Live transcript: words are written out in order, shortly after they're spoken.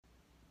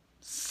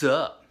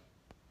Sup?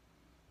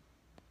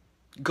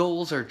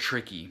 Goals are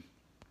tricky.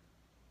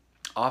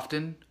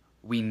 Often,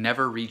 we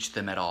never reach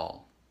them at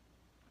all.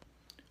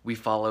 We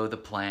follow the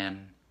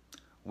plan.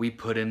 We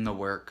put in the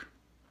work.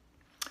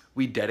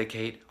 We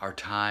dedicate our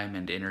time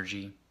and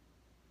energy.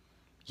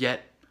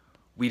 Yet,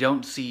 we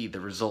don't see the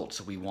results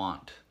we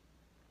want.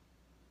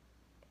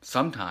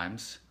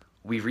 Sometimes,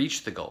 we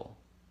reach the goal,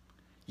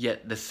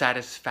 yet the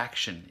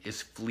satisfaction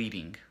is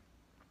fleeting,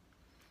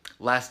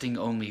 lasting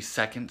only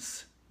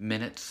seconds,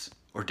 minutes,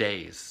 or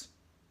days,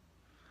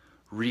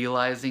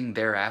 realizing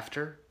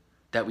thereafter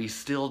that we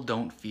still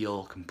don't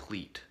feel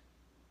complete,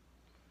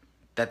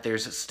 that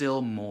there's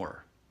still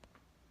more.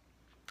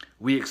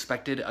 We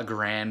expected a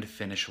grand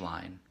finish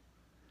line,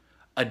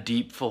 a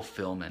deep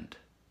fulfillment,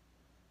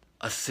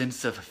 a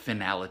sense of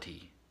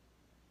finality,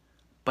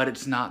 but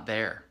it's not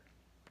there.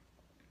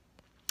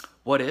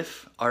 What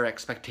if our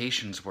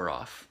expectations were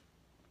off?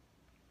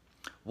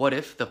 What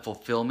if the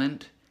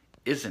fulfillment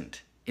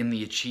isn't in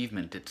the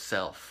achievement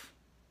itself?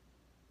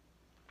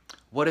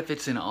 What if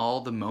it's in all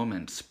the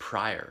moments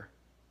prior?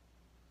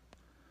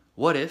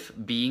 What if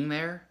being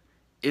there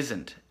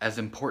isn't as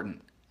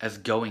important as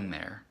going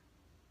there?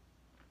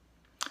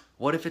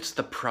 What if it's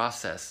the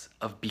process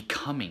of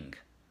becoming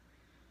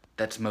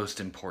that's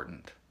most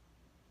important?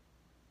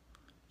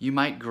 You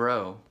might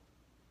grow,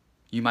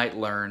 you might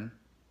learn,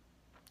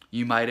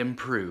 you might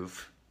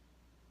improve.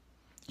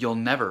 You'll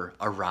never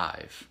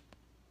arrive.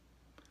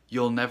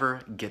 You'll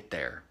never get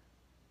there.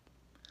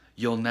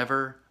 You'll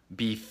never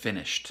be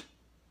finished.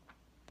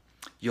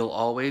 You'll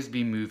always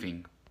be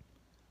moving,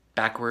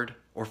 backward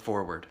or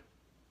forward.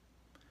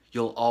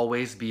 You'll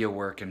always be a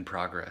work in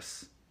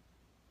progress.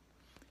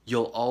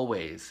 You'll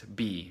always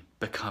be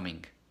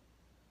becoming.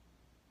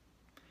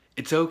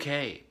 It's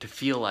okay to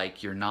feel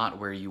like you're not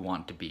where you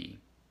want to be.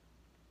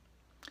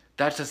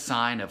 That's a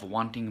sign of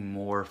wanting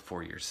more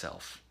for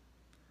yourself,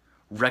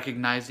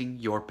 recognizing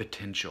your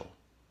potential.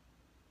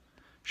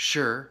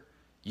 Sure,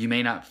 you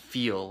may not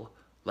feel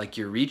like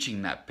you're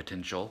reaching that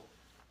potential,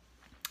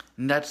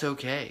 and that's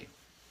okay.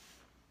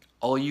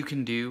 All you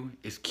can do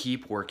is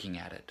keep working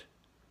at it.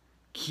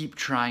 Keep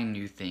trying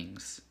new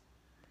things.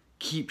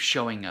 Keep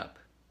showing up.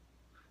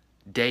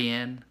 Day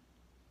in,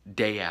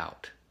 day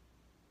out.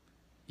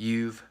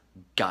 You've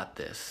got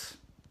this.